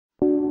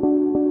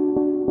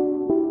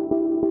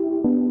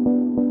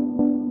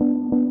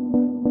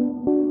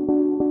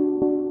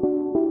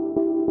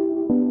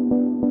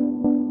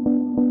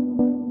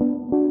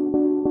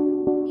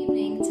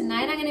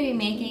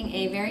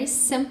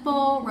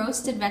simple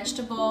roasted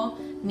vegetable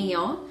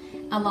meal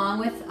along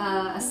with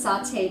a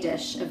sauté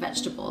dish of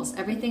vegetables.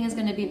 Everything is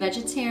going to be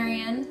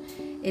vegetarian,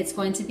 it's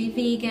going to be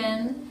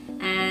vegan,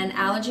 and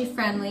allergy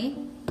friendly,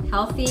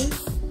 healthy,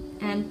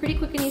 and pretty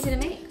quick and easy to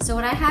make. So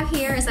what I have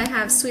here is I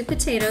have sweet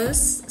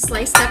potatoes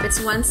sliced up. It's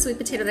one sweet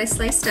potato that I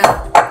sliced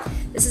up.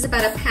 This is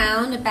about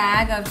a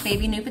bag of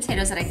baby new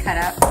potatoes that I cut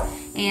up,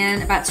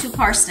 and about 2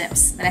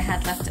 parsnips that I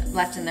had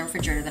left in the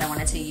refrigerator that I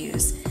wanted to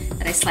use,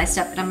 that I sliced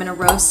up, and I'm gonna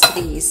roast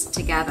these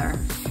together.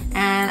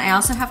 And I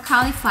also have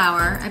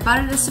cauliflower. I bought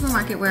it at a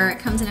supermarket where it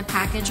comes in a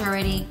package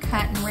already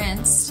cut and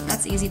rinsed.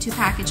 That's easy, 2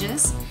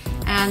 packages.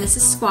 And this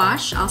is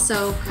squash,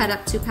 also cut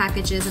up 2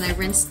 packages, and I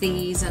rinsed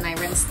these, and I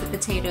rinsed the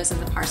potatoes and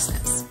the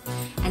parsnips.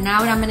 And now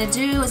what I'm gonna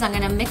do is I'm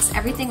gonna mix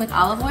everything with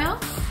olive oil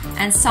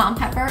and salt and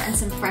pepper and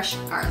some fresh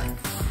garlic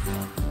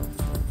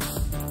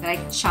that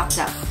I chopped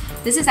up.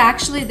 This is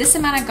actually, this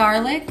amount of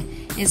garlic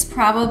is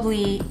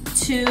probably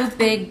 2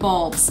 big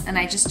bulbs, and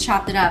I just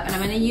chopped it up. And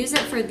I'm gonna use it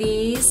for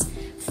these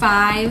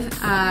 5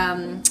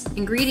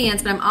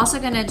 ingredients, but I'm also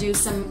gonna do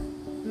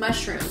some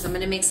mushrooms. I'm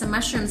gonna make some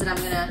mushrooms that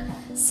I'm gonna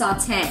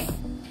saute.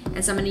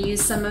 And so I'm gonna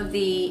use some of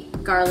the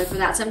garlic for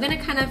that. So I'm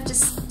gonna kind of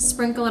just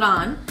sprinkle it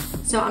on.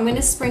 So I'm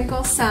gonna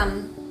sprinkle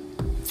some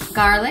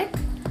garlic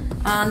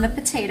on the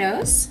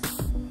potatoes.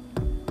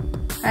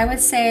 I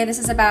would say this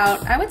is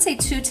about,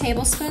 2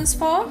 tablespoons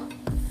full.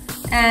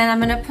 And I'm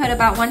gonna put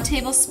about 1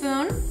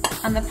 tablespoon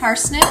on the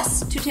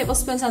parsnips, 2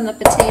 tablespoons on the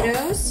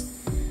potatoes.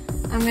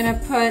 I'm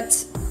gonna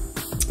put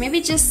maybe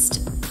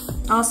just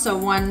also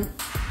 1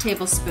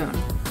 tablespoon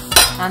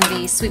on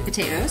the sweet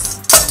potatoes.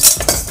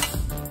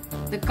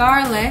 The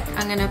garlic,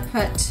 I'm gonna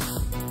put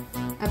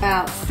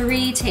about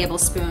 3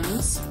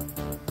 tablespoons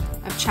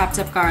of chopped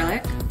up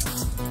garlic.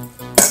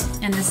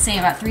 And the same,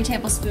 about 3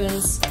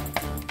 tablespoons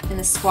in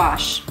the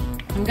squash.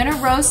 I'm gonna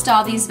roast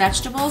all these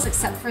vegetables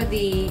except for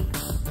the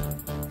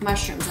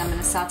mushrooms. I'm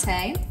gonna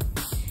saute.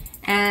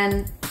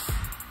 And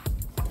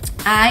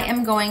I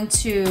am going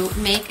to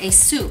make a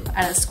soup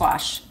out of the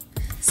squash.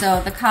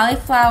 So the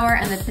cauliflower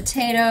and the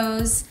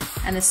potatoes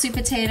and the sweet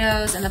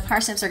potatoes and the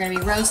parsnips are gonna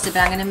be roasted, but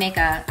I'm gonna make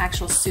an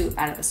actual soup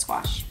out of the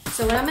squash.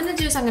 So what I'm gonna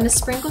do is I'm gonna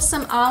sprinkle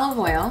some olive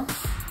oil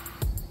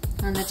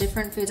on the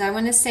different foods. I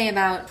wanna say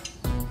about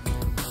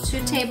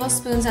 2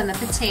 tablespoons on the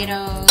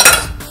potatoes,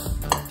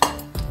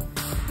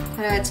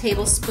 about a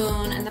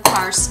tablespoon in the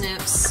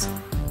parsnips,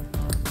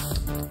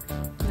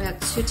 about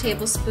 2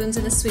 tablespoons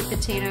in the sweet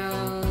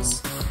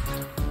potatoes,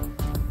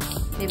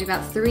 maybe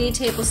about 3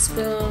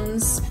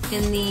 tablespoons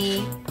in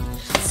the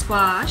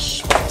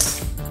squash,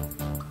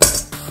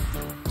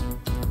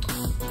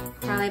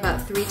 probably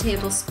about 3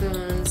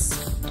 tablespoons,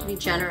 to be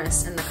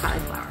generous, in the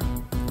cauliflower.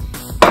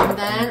 And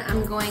then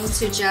I'm going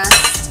to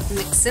just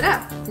mix it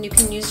up. And you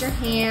can use your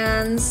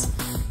hands.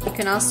 You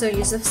can also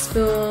use a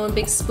spoon,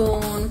 big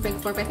spoon, big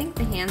fork. I think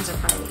the hands are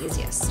probably the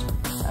easiest.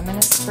 So I'm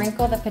gonna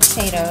sprinkle the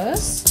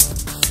potatoes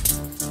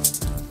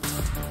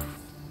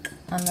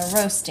on the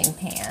roasting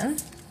pan.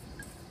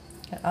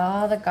 Get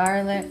all the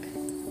garlic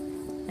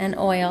and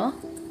oil.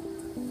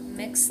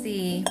 Mix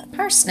the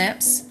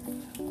parsnips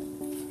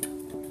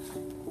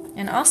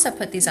and also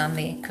put these on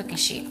the cookie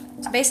sheet.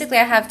 So basically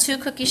I have 2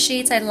 cookie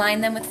sheets. I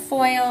line them with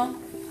foil.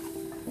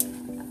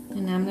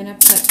 And now I'm gonna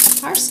put the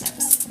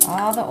parsnips,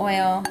 all the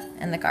oil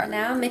and the garlic.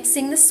 Now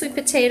mixing the sweet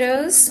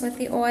potatoes with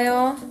the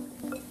oil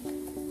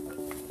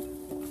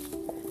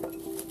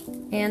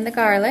and the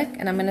garlic,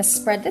 and I'm gonna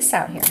spread this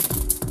out here.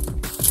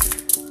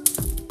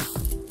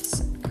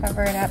 So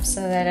cover it up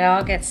so that it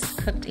all gets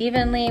cooked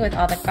evenly with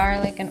all the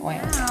garlic and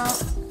oil. Now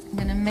I'm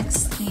gonna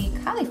mix the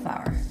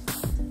cauliflower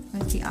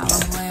with the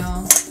olive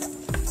oil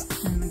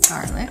and the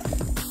garlic.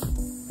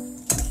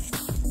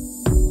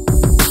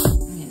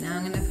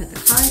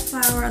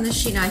 Cauliflower on the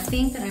sheet. Now I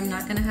think that I'm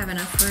not going to have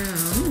enough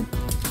room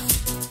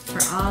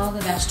for all the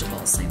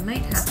vegetables, so I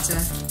might have to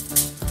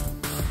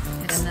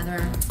get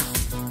another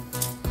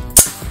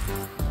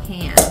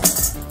pan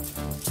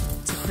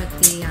to put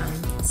the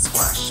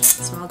squash.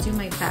 So I'll do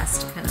my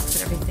best to kind of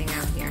put everything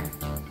out here.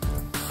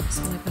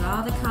 So I'm going to put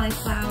all the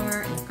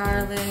cauliflower and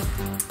garlic,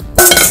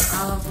 and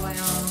olive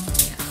oil.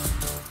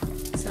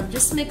 Yeah. So I'm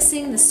just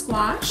mixing the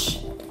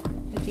squash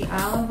with the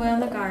olive oil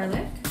and the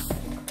garlic.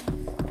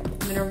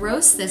 I'm going to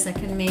roast this. I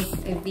can make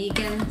a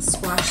vegan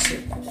squash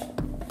soup. I'm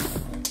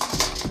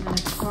going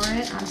to pour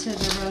it onto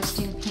the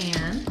roasting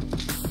pan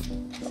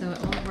so it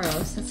won't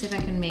roast. Let's see if I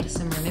can make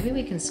some room. Maybe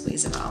we can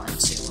squeeze it all in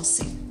too. We'll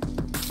see.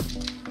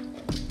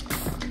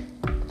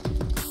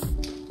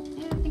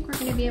 Yeah, I think we're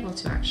going to be able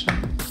to actually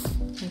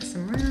make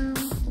some room.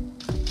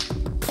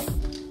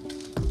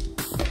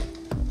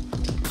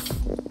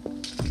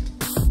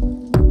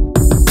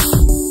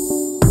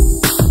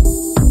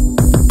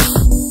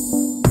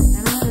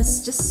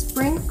 Just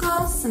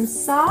sprinkle some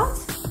salt.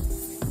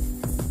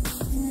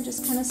 And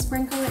just kind of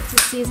sprinkle it to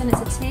season it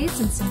to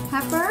taste, and some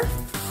pepper.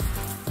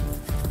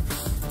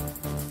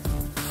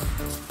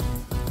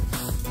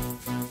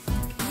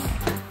 Okay.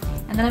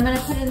 And then I'm going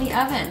to put it in the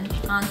oven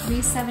on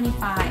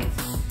 375.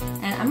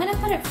 And I'm going to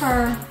put it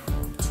for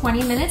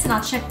 20 minutes and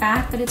I'll check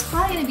back, but it's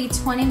probably gonna be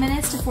 20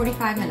 minutes to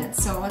 45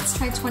 minutes. So let's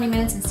try 20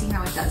 minutes and see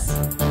how it does.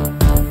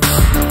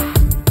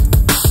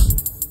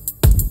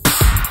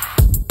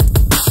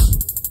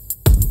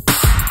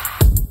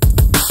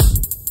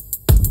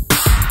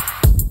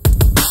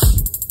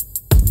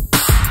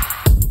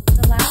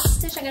 The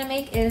last dish I'm gonna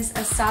make is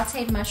a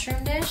sauteed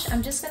mushroom dish.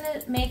 I'm just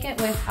gonna make it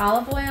with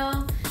olive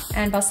oil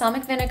and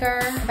balsamic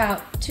vinegar,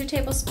 about 2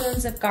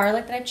 tablespoons of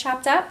garlic that I've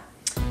chopped up,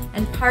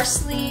 and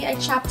parsley I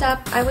chopped up.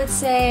 I would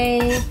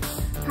say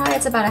probably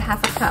it's about a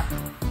half a cup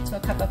to a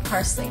cup of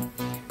parsley.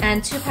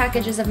 And 2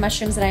 packages of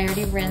mushrooms that I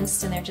already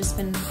rinsed and they've just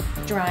been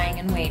drying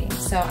and waiting.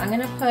 So I'm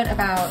gonna put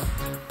about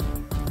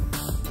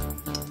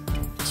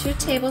 2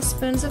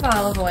 tablespoons of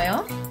olive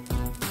oil.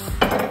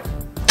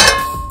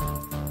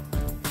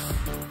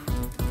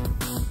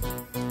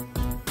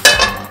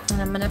 And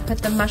I'm gonna put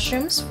the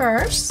mushrooms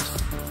first.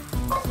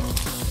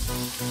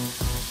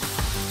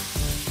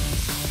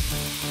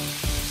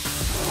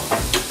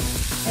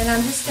 And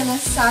I'm just gonna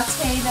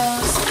saute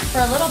those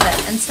for a little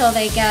bit until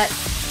they get,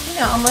 you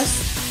know,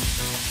 almost,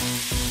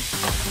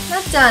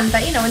 not done,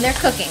 but you know, when they're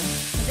cooking.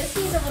 So this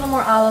needs a little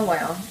more olive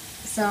oil.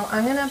 So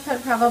I'm gonna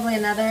put probably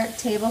another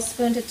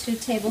tablespoon to 2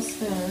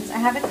 tablespoons. I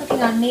have it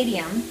cooking on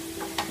medium.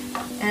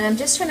 And I'm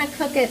just trying to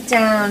cook it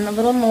down a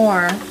little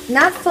more.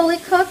 Not fully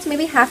cooked,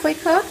 maybe halfway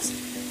cooked.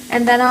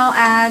 And then I'll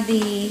add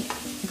the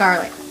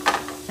garlic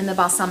and the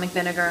balsamic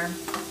vinegar,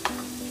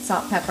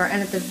 salt, pepper,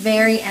 and at the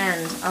very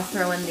end, I'll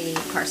throw in the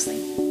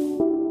parsley.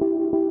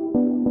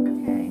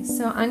 Okay,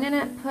 so I'm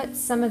gonna put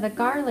some of the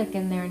garlic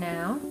in there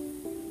now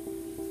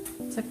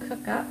to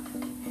cook up.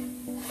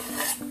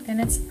 And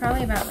it's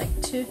probably about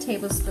like 2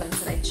 tablespoons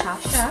that I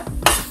chopped up.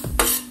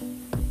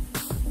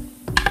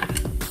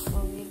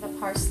 We'll leave the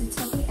parsley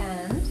till the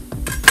end.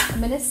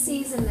 I'm gonna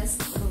season this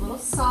with a little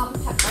salt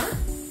and pepper,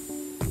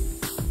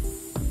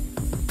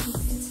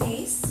 just to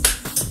taste.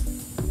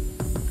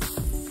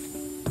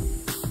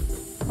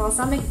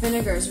 Balsamic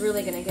vinegar is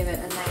really going to give it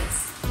a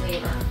nice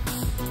flavor.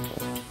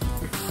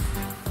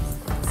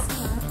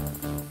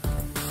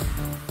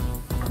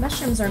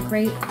 Mushrooms are a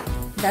great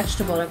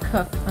vegetable to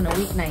cook on a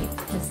weeknight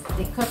because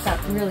they cook up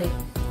really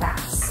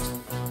fast,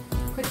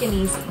 quick and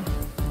easy.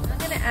 I'm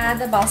going to add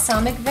the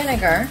balsamic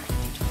vinegar.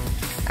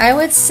 I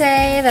would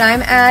say that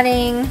I'm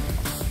adding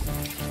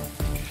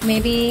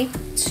maybe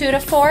 2 to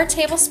 4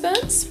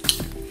 tablespoons.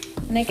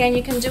 And again,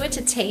 you can do it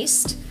to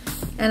taste.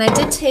 And I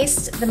did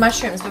taste the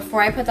mushrooms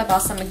before I put the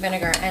balsamic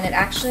vinegar, and it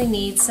actually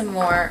needs some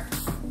more,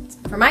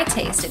 for my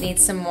taste, it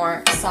needs some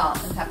more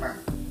salt and pepper.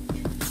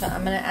 So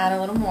I'm going to add a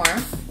little more.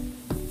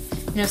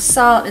 You know,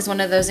 salt is one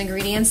of those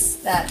ingredients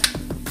that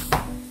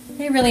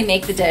they really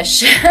make the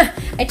dish.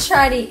 I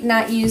try to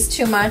not use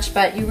too much,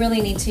 but you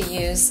really need to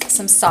use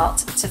some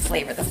salt to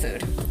flavor the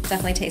food.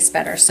 Definitely tastes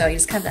better, so you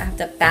just kind of have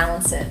to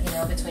balance it, you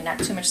know, between not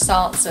too much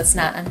salt so it's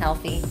not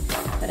unhealthy,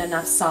 but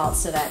enough salt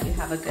so that you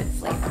have a good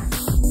flavor.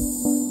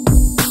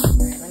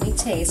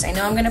 Taste. I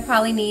know I'm going to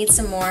probably need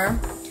some more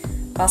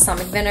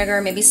balsamic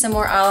vinegar, maybe some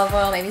more olive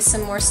oil, maybe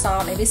some more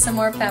salt, maybe some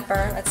more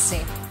pepper. Let's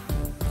see.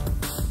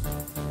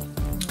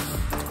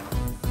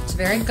 It's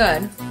very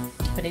good,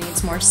 but it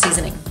needs more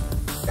seasoning.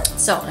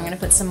 So I'm going to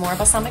put some more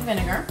balsamic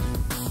vinegar.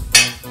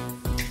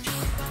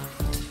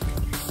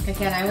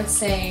 Again, I would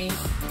say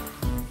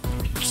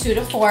 2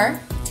 to 4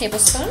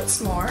 tablespoons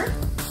more.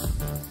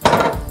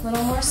 A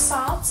little more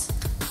salt,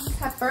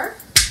 pepper.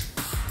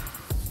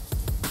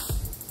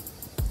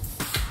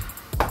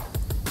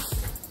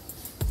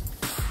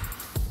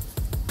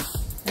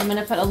 I'm going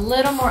to put a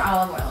little more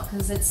olive oil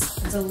because it's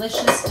a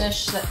delicious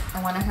dish that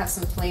I want to have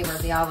some flavor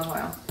of the olive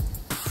oil.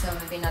 So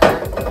maybe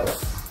another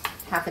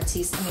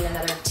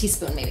another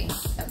teaspoon maybe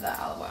of the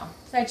olive oil.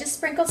 So I just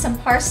sprinkled some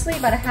parsley,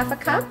 about a half a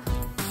cup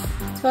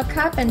to a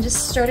cup, and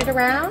just stirred it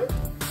around.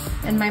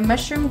 And my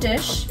mushroom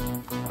dish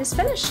is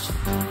finished.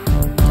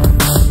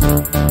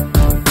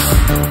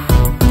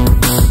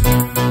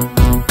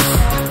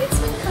 It's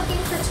been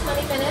cooking for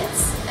 20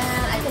 minutes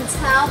and I can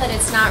tell that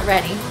it's not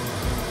ready.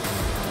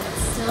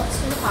 Still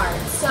too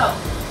hard. So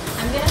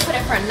I'm going to put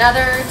it for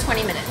another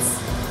 20 minutes.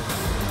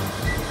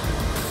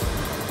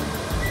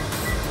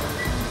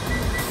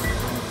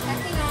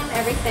 Checking on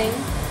everything.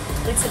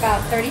 It's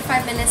about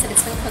 35 minutes that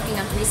it's been cooking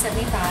on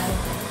 375.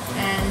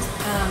 And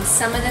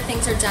some of the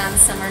things are done,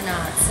 some are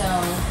not. So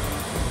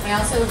I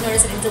also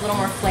noticed it needs a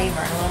little more flavor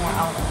and a little more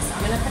olive oil. So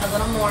I'm going to put a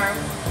little more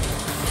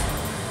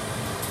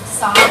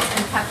salt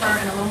and pepper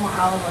and a little more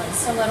olive oil.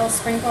 Just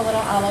sprinkle a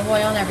little olive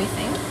oil and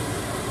everything.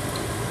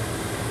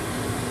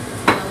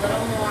 A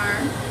little more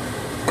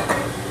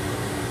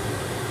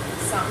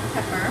salt and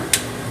pepper.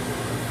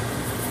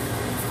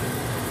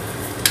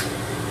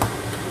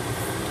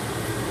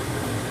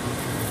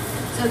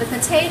 So the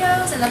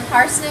potatoes and the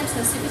parsnips,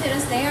 the sweet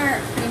potatoes, they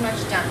are pretty much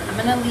done. I'm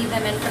going to leave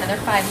them in for another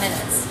 5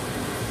 minutes.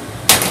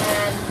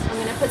 And I'm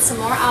going to put some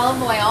more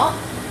olive oil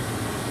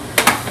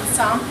and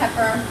salt and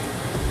pepper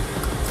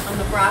on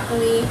the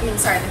broccoli, the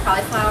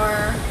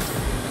cauliflower,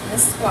 and the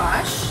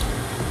squash.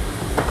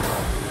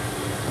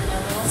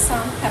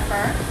 Salt and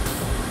pepper,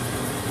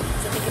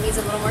 so I think it needs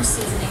a little more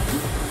seasoning.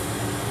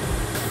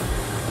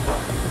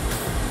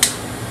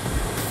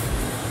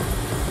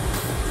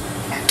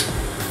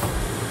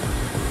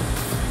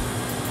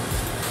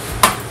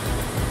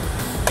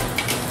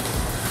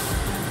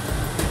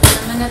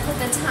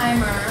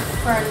 timer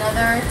for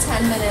another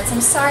 10 minutes. I'm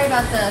sorry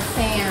about the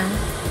fan.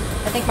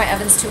 I think my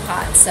oven's too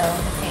hot, so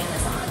the fan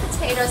is on.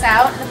 Potatoes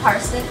out, the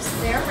parsnips,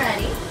 they're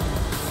ready.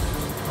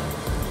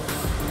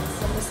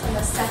 So I'm just going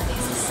to set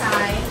these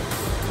aside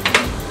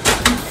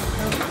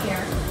over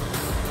here.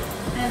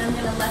 And I'm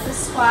going to let the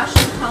squash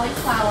and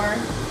cauliflower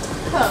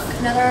cook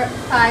another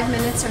 5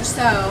 minutes or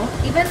so.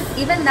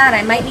 Even that,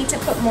 I might need to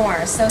put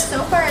more. So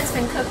far it's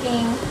been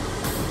cooking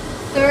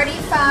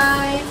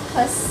 35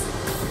 plus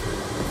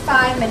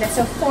 5 minutes,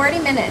 so 40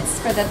 minutes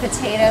for the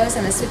potatoes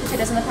and the sweet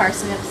potatoes and the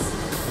parsnips.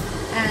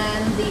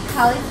 And the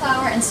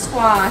cauliflower and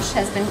squash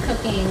has been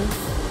cooking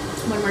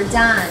when we're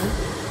done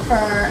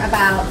for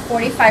about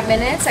 45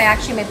 minutes. I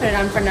actually may put it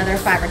on for another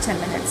 5 or 10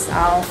 minutes.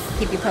 I'll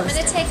keep you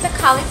posted. I'm going to take the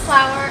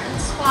cauliflower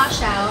and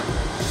squash out.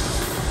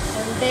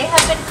 And they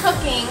have been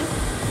cooking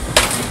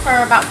for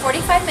about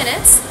 45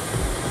 minutes.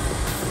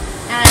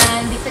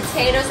 And the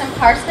potatoes and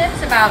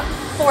parsnips about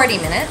 40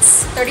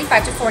 minutes,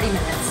 35 to 40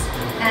 minutes.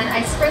 And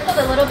I sprinkled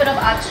a little bit of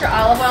extra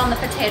olive oil on the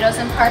potatoes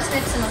and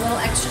parsnips and a little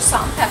extra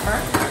salt and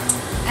pepper.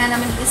 And I'm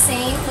going to do the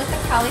same with the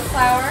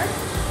cauliflower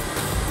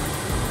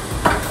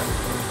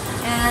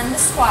and the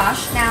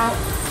squash. Now,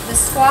 the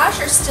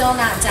squash are still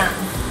not done.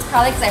 It's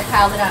probably because I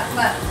piled it up,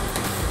 but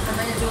I'm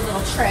going to do a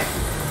little trick.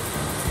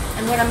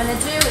 And what I'm going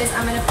to do is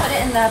I'm going to put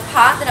it in the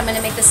pot that I'm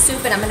going to make the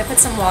soup, and I'm going to put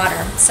some water.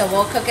 So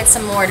we'll cook it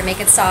some more to make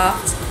it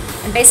soft.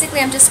 And basically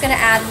I'm just going to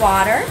add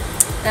water.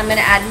 And I'm going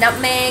to add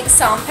nutmeg,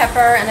 salt and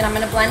pepper, and then I'm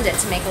going to blend it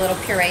to make a little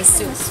puree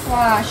soup. The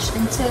squash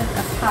into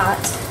a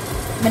pot.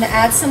 I'm going to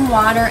add some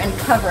water and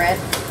cover it.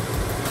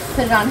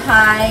 Put it on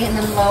high and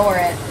then lower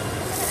it.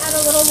 Add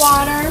a little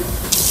water,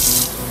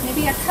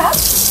 maybe a cup.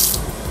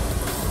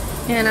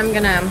 And I'm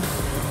going to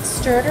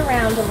stir it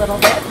around a little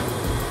bit.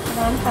 Put it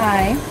on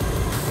high.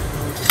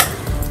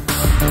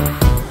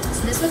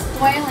 So this was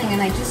boiling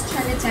and I just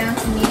turned it down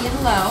to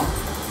medium-low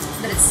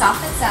so that it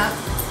softens up.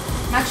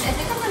 Actually, I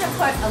think I'm going to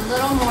put a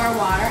little more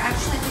water.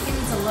 Actually, I think it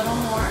needs a little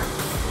more.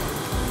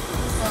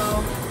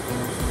 So,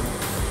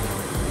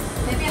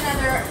 maybe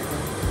another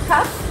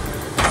cup.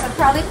 So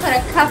probably put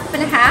a cup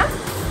and a half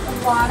of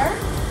water.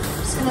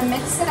 Just going to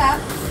mix it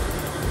up.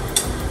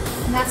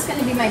 And that's going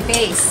to be my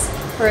base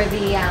for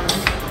the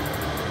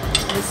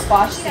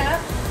squash. Heat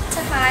up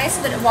to high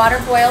so that water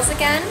boils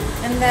again.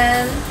 And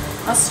then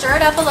I'll stir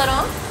it up a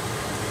little.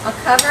 I'll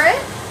cover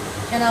it.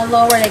 And I'll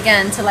lower it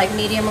again to like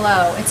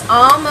medium-low. It's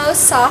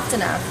almost soft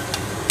enough.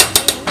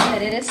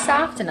 That it is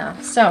soft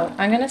enough. So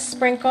I'm going to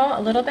sprinkle a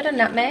little bit of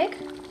nutmeg.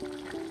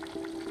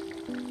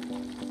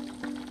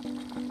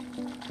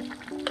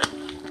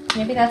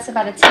 Maybe that's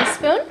about a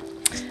teaspoon.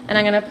 And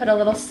I'm going to put a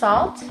little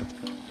salt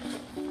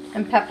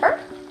and pepper.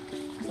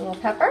 A little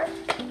pepper.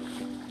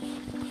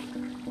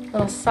 A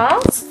little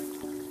salt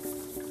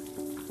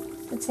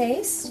to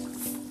taste.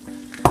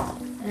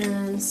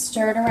 And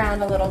stir it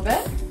around a little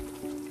bit.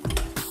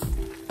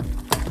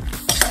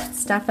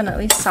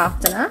 Definitely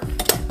soft enough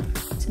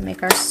to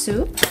make our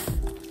soup.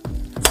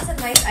 This is a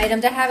nice item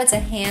to have. It's a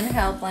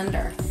handheld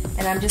blender.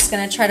 And I'm just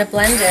going to try to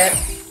blend it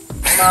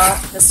while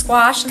the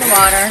squash and the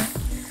water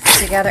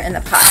together in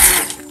the pot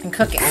and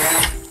cooking.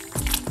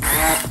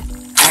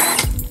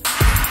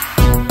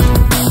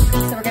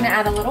 So we're going to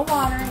add a little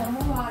water, a little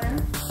more water.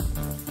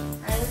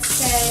 I would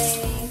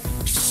say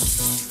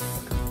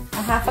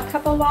a half a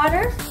cup of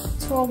water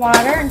to a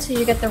water until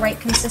you get the right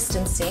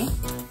consistency.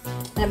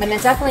 I'm going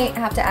to definitely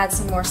have to add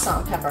some more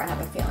salt and pepper, I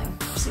have a feeling.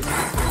 So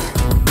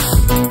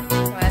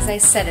as I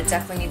said, it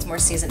definitely needs more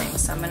seasoning.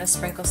 So I'm going to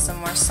sprinkle some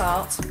more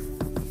salt,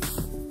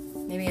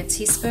 maybe a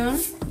teaspoon,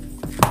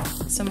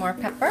 some more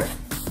pepper.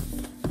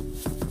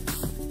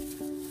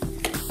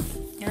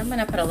 And I'm going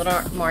to put a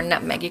little more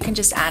nutmeg. You can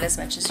just add as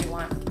much as you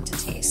want to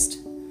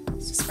taste.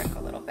 Just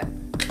sprinkle a little bit.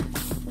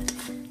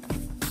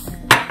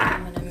 And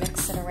I'm going to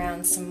mix it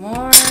around some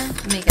more.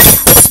 Let me get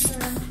a picture.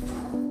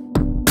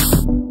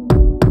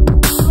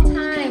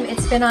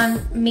 It's been on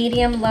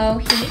medium-low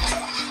heat.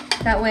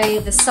 That way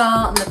the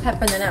salt and the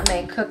pepper and the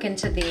nutmeg cook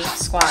into the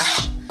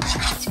squash.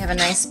 So you have a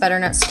nice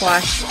butternut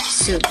squash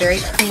soup, very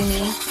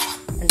creamy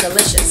and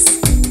delicious.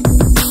 Thank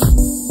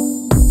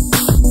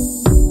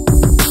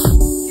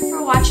you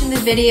for watching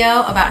the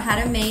video about how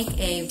to make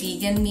a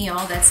vegan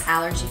meal that's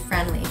allergy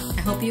friendly.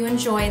 I hope you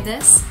enjoyed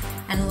this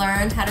and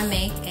learned how to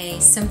make a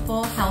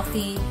simple,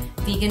 healthy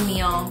vegan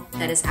meal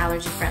that is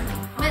allergy friendly.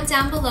 Comment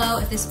down below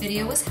if this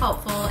video was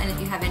helpful and if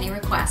you have any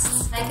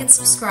requests. Like and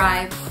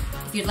subscribe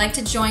if you'd like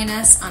to join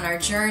us on our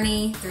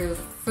journey through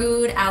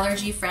food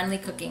allergy friendly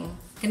cooking.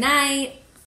 Good night!